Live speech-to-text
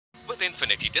with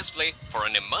infinity display for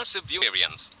an immersive view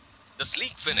experience. The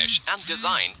sleek finish and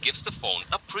design gives the phone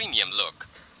a premium look.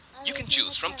 You can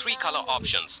choose from 3 color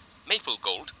options: maple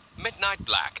gold, midnight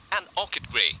black and orchid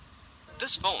grey.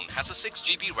 This phone has a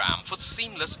 6GB RAM for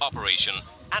seamless operation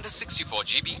and a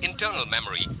 64GB internal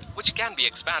memory, which can be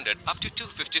expanded up to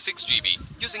 256GB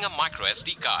using a micro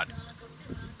SD card.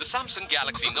 The Samsung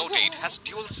Galaxy Note 8 has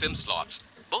dual SIM slots.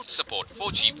 Both support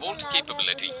 4G Volt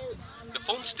capability. The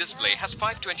phone's display has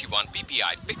 521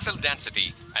 ppi pixel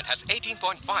density and has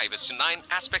 18.5:9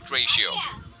 aspect ratio.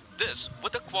 This,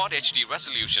 with a Quad HD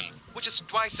resolution, which is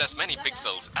twice as many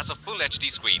pixels as a Full HD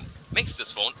screen, makes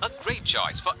this phone a great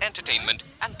choice for entertainment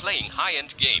and playing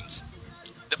high-end games.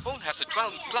 The phone has a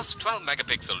 12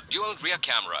 megapixel dual rear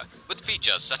camera with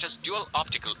features such as dual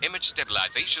optical image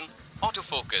stabilization,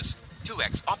 autofocus,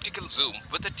 2x optical zoom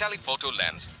with a telephoto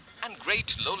lens, and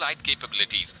great low-light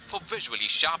capabilities for visually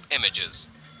sharp images.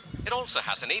 It also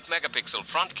has an 8 megapixel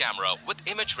front camera with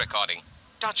image recording,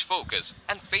 touch focus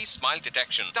and face smile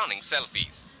detection, stunning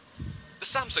selfies. The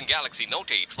Samsung Galaxy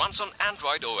Note 8 runs on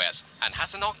Android OS and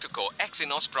has an octa-core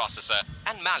Exynos processor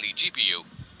and Mali GPU,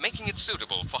 making it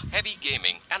suitable for heavy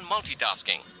gaming and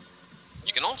multitasking.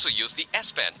 You can also use the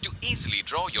S Pen to easily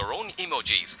draw your own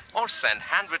emojis or send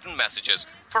handwritten messages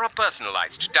for a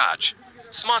personalized touch.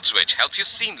 Smart Switch helps you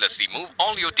seamlessly move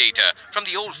all your data from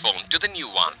the old phone to the new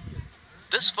one.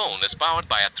 This phone is powered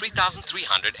by a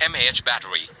 3300 mAh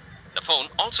battery. The phone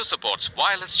also supports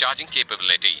wireless charging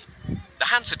capability. The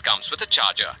handset comes with a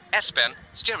charger, S Pen,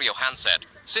 stereo handset,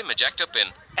 SIM ejector pin,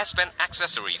 S Pen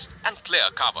accessories and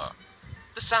clear cover.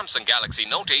 The Samsung Galaxy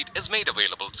Note 8 is made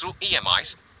available through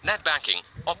EMIs, net banking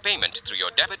or payment through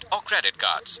your debit or credit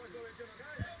cards.